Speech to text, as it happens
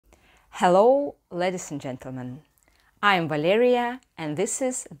Hello, ladies and gentlemen. I am Valeria and this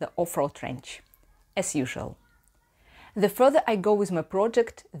is the Off-Road Ranch. As usual. The further I go with my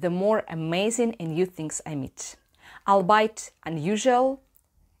project, the more amazing and new things I meet. Albeit unusual,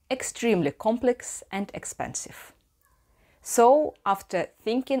 extremely complex and expensive. So, after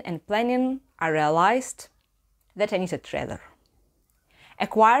thinking and planning, I realized that I need a trailer.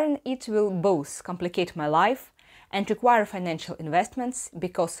 Acquiring it will both complicate my life and require financial investments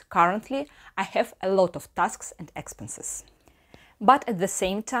because currently I have a lot of tasks and expenses. But at the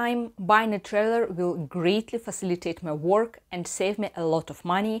same time, buying a trailer will greatly facilitate my work and save me a lot of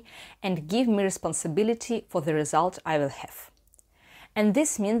money and give me responsibility for the result I will have. And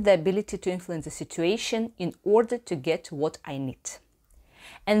this means the ability to influence the situation in order to get what I need.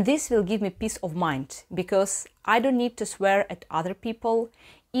 And this will give me peace of mind because I don't need to swear at other people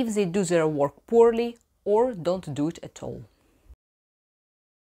if they do their work poorly or don't do it at all.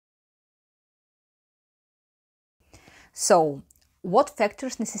 So, what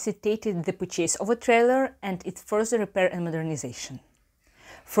factors necessitated the purchase of a trailer and its further repair and modernization?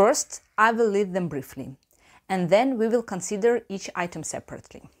 First, I will lead them briefly, and then we will consider each item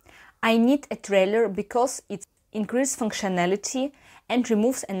separately. I need a trailer because it increases functionality and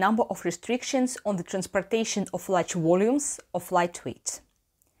removes a number of restrictions on the transportation of large volumes of lightweight.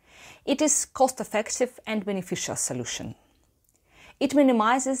 It is cost-effective and beneficial solution. It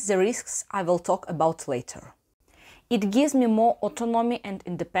minimizes the risks I will talk about later. It gives me more autonomy and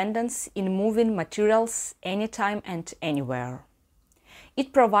independence in moving materials anytime and anywhere.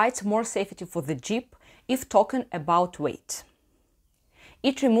 It provides more safety for the Jeep if talking about weight.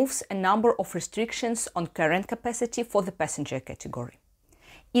 It removes a number of restrictions on carrying capacity for the passenger category.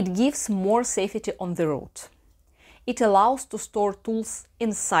 It gives more safety on the road. It allows to store tools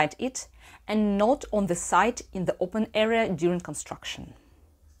inside it and not on the side in the open area during construction.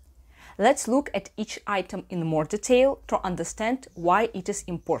 Let's look at each item in more detail to understand why it is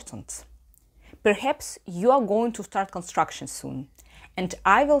important. Perhaps you are going to start construction soon, and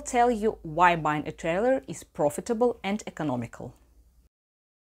I will tell you why buying a trailer is profitable and economical.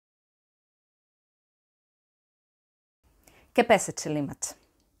 Capacity limit.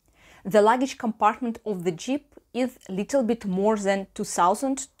 The luggage compartment of the Jeep is a little bit more than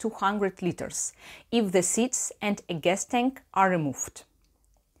 2,200 liters if the seats and a gas tank are removed.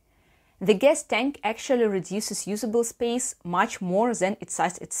 The gas tank actually reduces usable space much more than its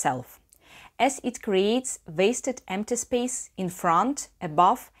size itself, as it creates wasted empty space in front,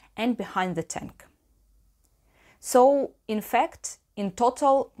 above and behind the tank. So, in fact, in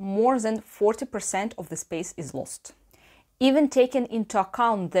total, more than 40% of the space is lost. Even taking into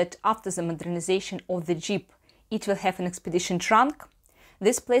account that after the modernization of the Jeep, it will have an expedition trunk,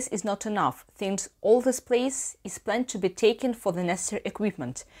 this place is not enough, since all this place is planned to be taken for the necessary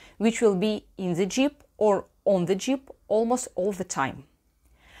equipment, which will be in the Jeep or on the Jeep almost all the time.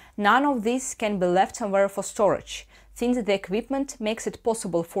 None of this can be left somewhere for storage, since the equipment makes it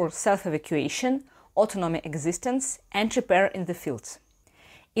possible for self-evacuation, autonomous existence and repair in the field.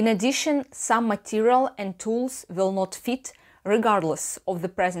 In addition, some material and tools will not fit regardless of the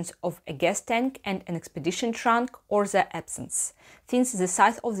presence of a gas tank and an expedition trunk or their absence, since the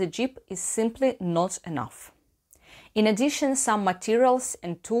size of the Jeep is simply not enough. In addition, some materials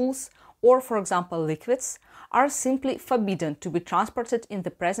and tools, or for example liquids, are simply forbidden to be transported in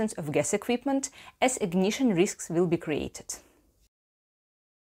the presence of gas equipment, as ignition risks will be created.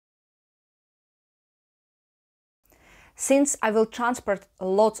 Since I will transport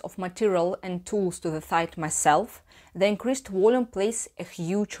lots of material and tools to the site myself, the increased volume plays a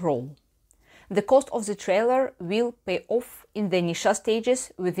huge role. The cost of the trailer will pay off in the initial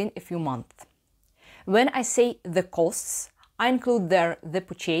stages within a few months. When I say the costs, I include there the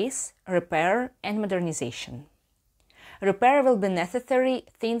purchase, repair and modernization. Repair will be necessary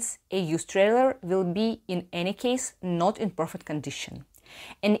since a used trailer will be in any case not in perfect condition.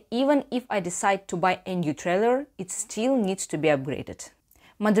 And even if I decide to buy a new trailer, it still needs to be upgraded.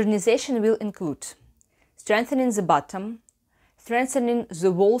 Modernization will include strengthening the bottom, strengthening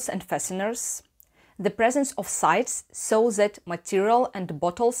the walls and fasteners, the presence of sides so that material and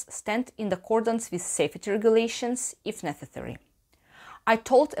bottles stand in accordance with safety regulations if necessary. I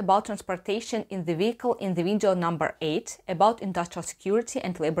told about transportation in the vehicle in the video number 8 about industrial security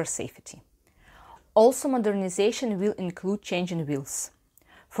and labor safety. Also, modernization will include changing wheels.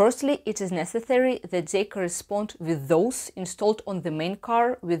 Firstly, it is necessary that they correspond with those installed on the main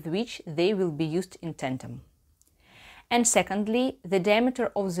car with which they will be used in tandem. And secondly, the diameter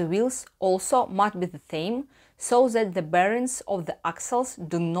of the wheels also must be the same, so that the bearings of the axles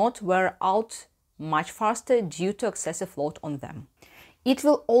do not wear out much faster due to excessive load on them. It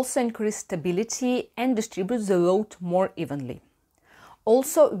will also increase stability and distribute the load more evenly.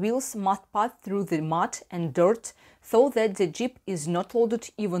 Also, wheels must pass through the mud and dirt so that the Jeep is not loaded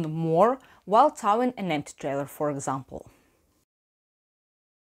even more while towing an empty trailer, for example.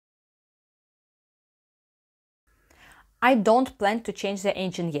 I don't plan to change the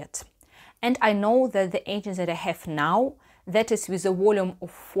engine yet, and I know that the engine that I have now, that is with a volume of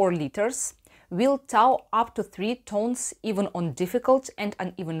 4 liters, will tow up to 3 tons even on difficult and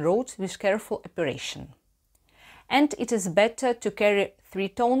uneven roads with careful operation. And it is better to carry 3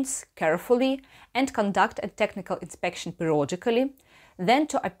 tons carefully and conduct a technical inspection periodically than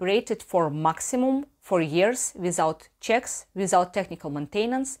to operate it for maximum 4 years without checks, without technical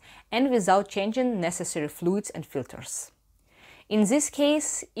maintenance, and without changing necessary fluids and filters. In this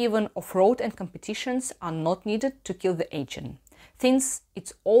case, even off-road and competitions are not needed to kill the engine, since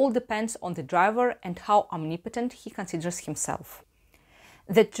it all depends on the driver and how omnipotent he considers himself.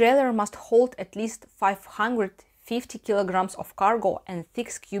 The trailer must hold at least 550 kilograms of cargo and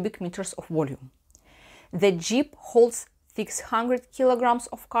 6 cubic meters of volume. The Jeep holds 600 kilograms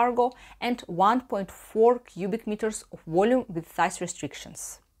of cargo and 1.4 cubic meters of volume with size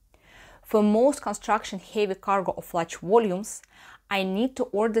restrictions. For most construction-heavy cargo of large volumes, I need to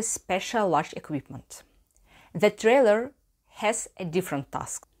order special large equipment. The trailer has a different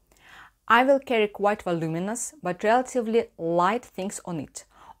task. I will carry quite voluminous but relatively light things on it,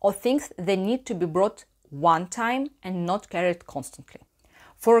 or things that need to be brought one time and not carried constantly.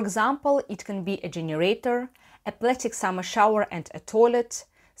 For example, it can be a generator, a plastic summer shower and a toilet,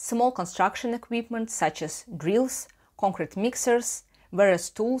 small construction equipment such as drills, concrete mixers, various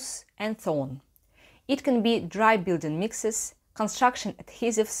tools, and so on. It can be dry building mixes, construction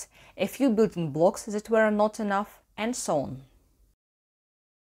adhesives, a few building blocks that were not enough, and so on.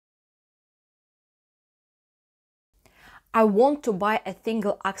 I want to buy a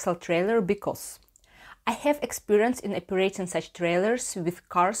single axle trailer because I have experience in operating such trailers with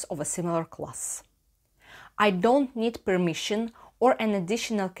cars of a similar class. I don't need permission or an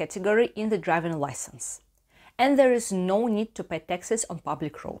additional category in the driving license, and there is no need to pay taxes on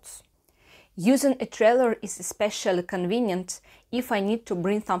public roads. Using a trailer is especially convenient if I need to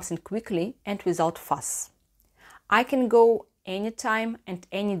bring something quickly and without fuss. I can go anytime and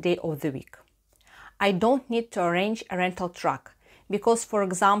any day of the week. I don't need to arrange a rental truck because, for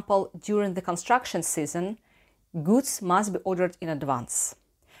example, during the construction season, goods must be ordered in advance,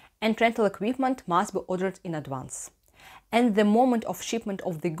 and rental equipment must be ordered in advance. And the moment of shipment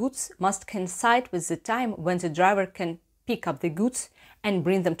of the goods must coincide with the time when the driver can pick up the goods and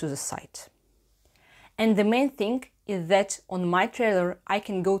bring them to the site. And the main thing is that on my trailer I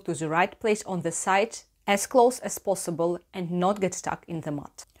can go to the right place on the site as close as possible and not get stuck in the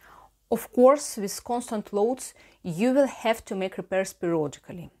mud. Of course, with constant loads, you will have to make repairs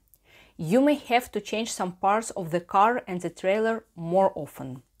periodically. You may have to change some parts of the car and the trailer more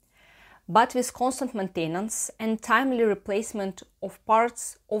often. But with constant maintenance and timely replacement of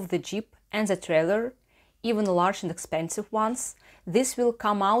parts of the Jeep and the trailer, even large and expensive ones, this will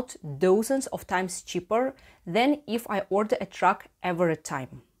come out dozens of times cheaper than if I order a truck every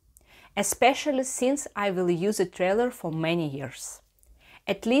time. Especially since I will use a trailer for many years.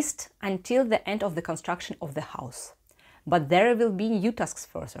 At least until the end of the construction of the house. But there will be new tasks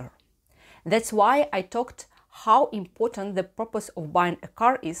further. That's why I talked how important the purpose of buying a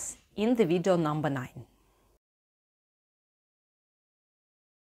car is in the video number 9.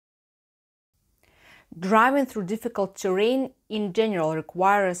 Driving through difficult terrain in general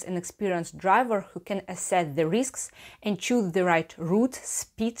requires an experienced driver who can assess the risks and choose the right route,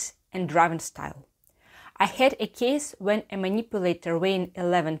 speed, and driving style. I had a case when a manipulator weighing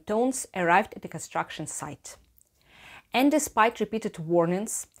 11 tons arrived at a construction site. And despite repeated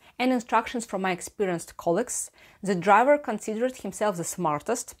warnings and instructions from my experienced colleagues, the driver considered himself the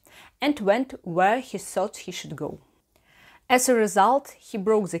smartest and went where he thought he should go. As a result, he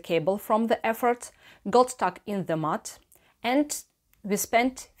broke the cable from the effort, got stuck in the mud, and we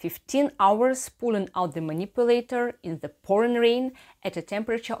spent 15 hours pulling out the manipulator in the pouring rain at a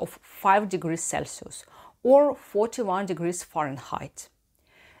temperature of 5 degrees Celsius or 41 degrees Fahrenheit.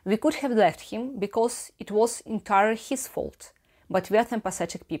 We could have left him because it was entirely his fault, but we are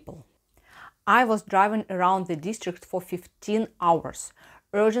empathetic people. I was driving around the district for 15 hours,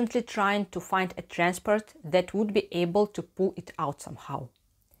 urgently trying to find a transport that would be able to pull it out somehow.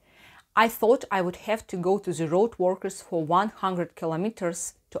 I thought I would have to go to the road workers for 100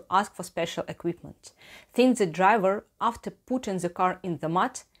 kilometers to ask for special equipment, since the driver, after putting the car in the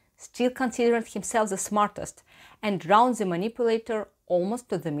mud, still considered himself the smartest and drowned the manipulator almost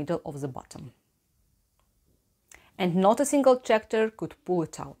to the middle of the bottom. and not a single tractor could pull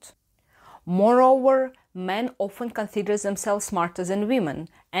it out. Moreover, men often consider themselves smarter than women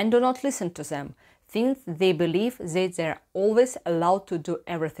and do not listen to them, since they believe that they are always allowed to do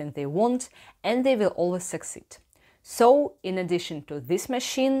everything they want and they will always succeed. So, in addition to this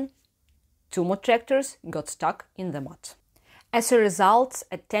machine, 2 more tractors got stuck in the mud. As a result,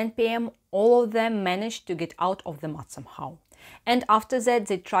 at 10 p.m., all of them managed to get out of the mud somehow. And after that,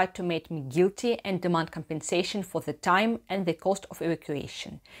 they tried to make me guilty and demand compensation for the time and the cost of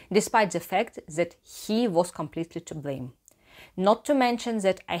evacuation, despite the fact that he was completely to blame. Not to mention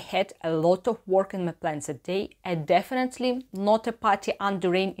that I had a lot of work in my plans that day, and definitely not a party under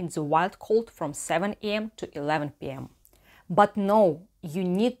rain in the wild cold from 7 a.m. to 11 p.m. But no, you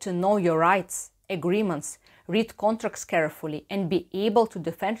need to know your rights, agreements, read contracts carefully and be able to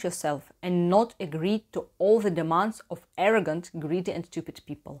defend yourself and not agree to all the demands of arrogant, greedy and stupid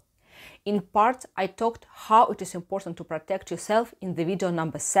people. In part, I talked how it is important to protect yourself in the video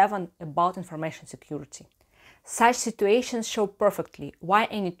number 7 about information security. Such situations show perfectly why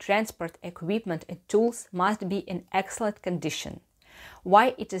any transport, equipment and tools must be in excellent condition,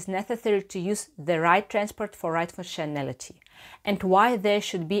 why it is necessary to use the right transport for right functionality, and why there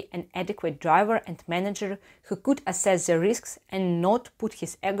should be an adequate driver and manager who could assess the risks and not put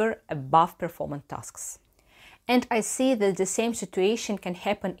his ego above performance tasks. And I see that the same situation can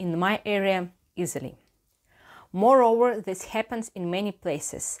happen in my area easily. Moreover, this happens in many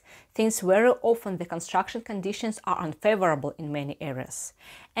places, since very often the construction conditions are unfavorable in many areas.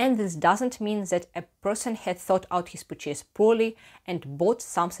 And this doesn't mean that a person had thought out his purchase poorly and bought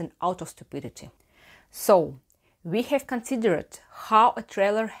something out of stupidity. So, we have considered how a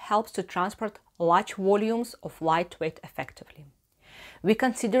trailer helps to transport large volumes of lightweight effectively. We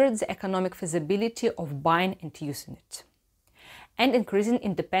considered the economic feasibility of buying and using it, and increasing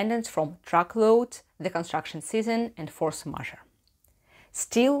independence from truckload, the construction season and force majeure.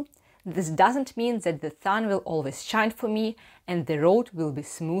 Still, this doesn't mean that the sun will always shine for me and the road will be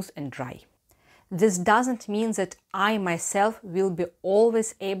smooth and dry. This doesn't mean that I myself will be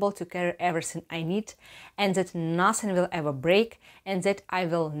always able to carry everything I need and that nothing will ever break and that I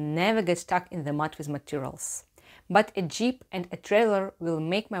will never get stuck in the mud with materials. But a jeep and a trailer will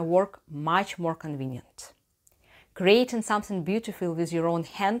make my work much more convenient. Creating something beautiful with your own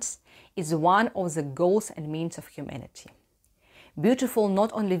hands is one of the goals and means of humanity. Beautiful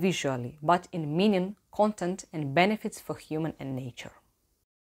not only visually, but in meaning, content and benefits for human and nature.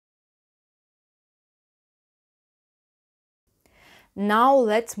 Now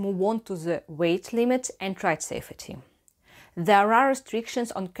let's move on to the weight limit and ride safety. There are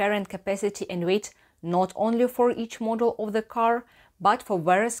restrictions on carrying capacity and weight not only for each model of the car, but for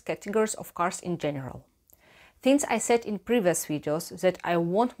various categories of cars in general. Since I said in previous videos that I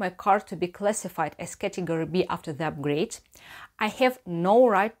want my car to be classified as category B after the upgrade, I have no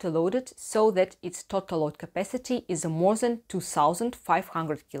right to load it so that its total load capacity is more than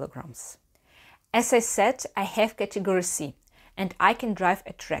 2,500 kilograms. As I said, I have category C and I can drive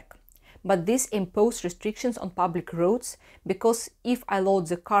a track, but this imposes restrictions on public roads because if I load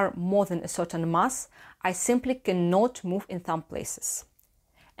the car more than a certain mass, I simply cannot move in some places.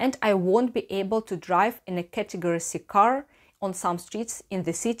 And I won't be able to drive in a category C car on some streets in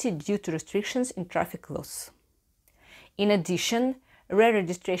the city due to restrictions in traffic laws. In addition,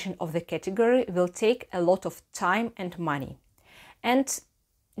 re-registration of the category will take a lot of time and money. And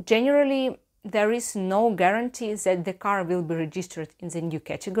generally, there is no guarantee that the car will be registered in the new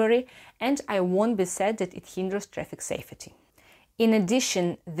category, and I won't be sad that it hinders traffic safety. In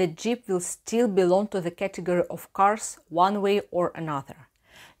addition, the Jeep will still belong to the category of cars one way or another.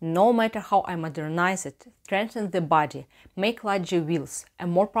 No matter how I modernize it, strengthen the body, make larger wheels, a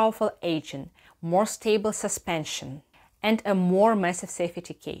more powerful engine, more stable suspension, and a more massive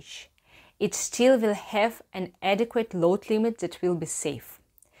safety cage, it still will have an adequate load limit that will be safe.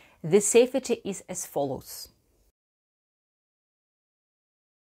 This safety is as follows.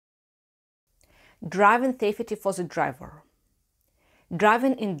 Driving safety for the driver.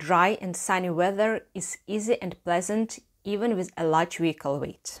 Driving in dry and sunny weather is easy and pleasant even with a large vehicle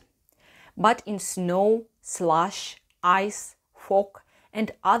weight. But in snow, slush, ice, fog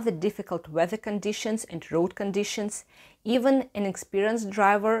and other difficult weather conditions and road conditions, even an experienced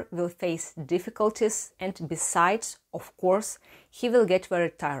driver will face difficulties and besides, of course, he will get very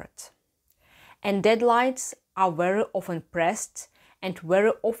tired. And deadlines are very often pressed and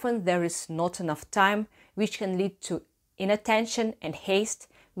very often there is not enough time, which can lead to inattention and haste,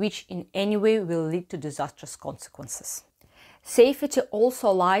 which in any way will lead to disastrous consequences. Safety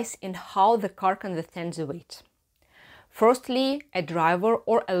also lies in how the car can withstand the weight. Firstly, a driver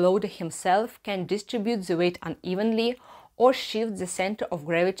or a loader himself can distribute the weight unevenly or shift the center of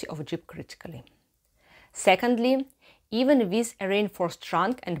gravity of Jeep critically. Secondly, even with a reinforced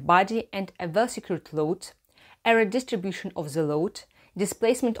trunk and body and a well-secured load, a redistribution of the load,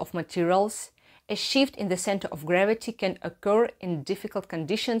 displacement of materials, a shift in the center of gravity can occur in difficult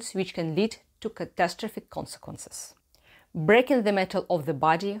conditions which can lead to catastrophic consequences. Breaking the metal of the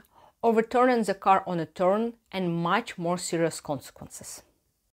body, overturning the car on a turn, and much more serious consequences.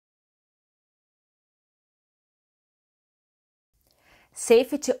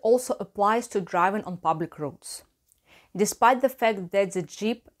 Safety also applies to driving on public roads. Despite the fact that the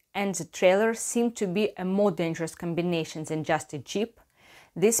Jeep and the trailer seem to be a more dangerous combination than just a Jeep,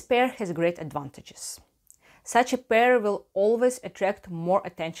 this pair has great advantages. Such a pair will always attract more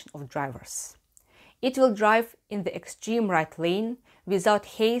attention of drivers. It will drive in the extreme right lane without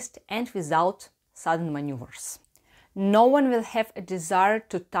haste and without sudden maneuvers. No one will have a desire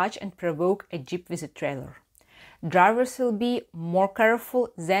to touch and provoke a Jeep with a trailer. Drivers will be more careful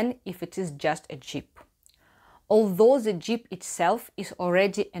than if it is just a Jeep. Although the Jeep itself is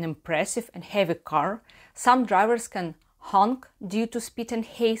already an impressive and heavy car, some drivers can honk due to speed and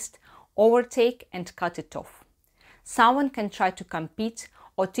haste, overtake and cut it off. Someone can try to compete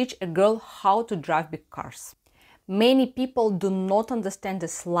or teach a girl how to drive big cars. Many people do not understand the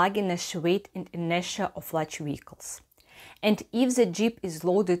sluggishness, weight and inertia of large vehicles. And if the Jeep is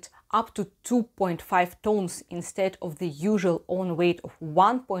loaded up to 2.5 tons instead of the usual own weight of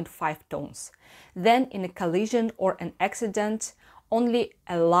 1.5 tons, then in a collision or an accident, only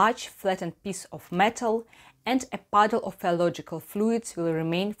a large flattened piece of metal and a puddle of biological fluids will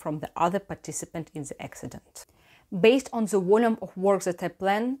remain from the other participant in the accident. Based on the volume of work that I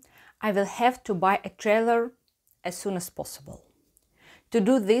plan, I will have to buy a trailer as soon as possible. To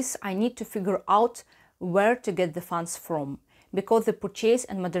do this, I need to figure out where to get the funds from, because the purchase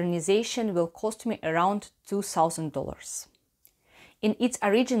and modernization will cost me around $2,000. In its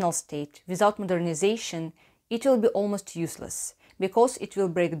original state, without modernization, it will be almost useless, because it will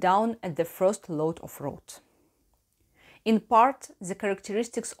break down at the first load of road. In part, the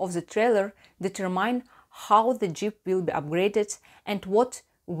characteristics of the trailer determine how the Jeep will be upgraded and what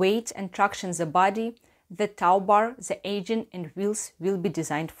weight and traction the body, the tow bar, the engine and wheels will be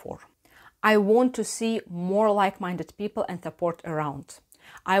designed for. I want to see more like-minded people and support around.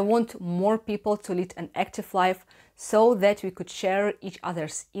 I want more people to lead an active life so that we could share each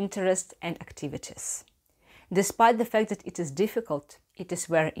other's interests and activities. Despite the fact that it is difficult, it is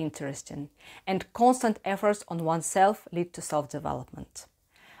very interesting, and constant efforts on oneself lead to self-development.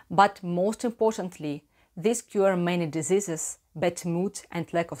 But most importantly, these cure many diseases, bad mood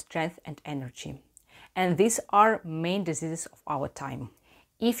and lack of strength and energy. And these are main diseases of our time.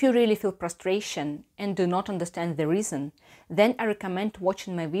 If you really feel frustration and do not understand the reason, then I recommend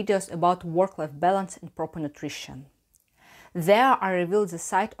watching my videos about work-life balance and proper nutrition. There I reveal the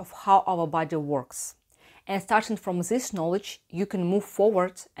side of how our body works. And starting from this knowledge, you can move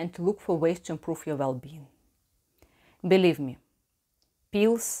forward and look for ways to improve your well-being. Believe me,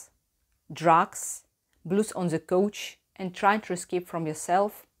 pills, drugs, blues on the couch and trying to escape from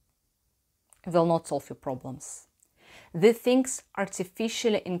yourself will not solve your problems. These things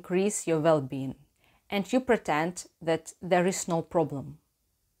artificially increase your well-being, and you pretend that there is no problem,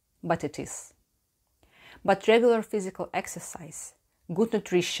 but it is. But regular physical exercise, good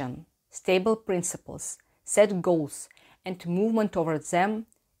nutrition, stable principles, set goals, and movement towards them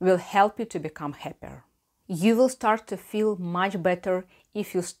will help you to become happier. You will start to feel much better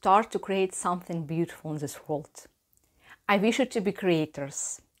if you start to create something beautiful in this world. I wish you to be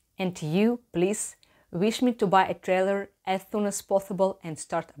creators, and you, please, wish me to buy a trailer as soon as possible and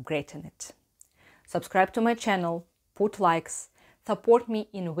start upgrading it. Subscribe to my channel, put likes, support me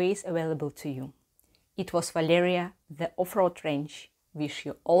in ways available to you. It was Valeria, the Off-Road Range. Wish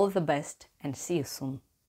you all the best and see you soon.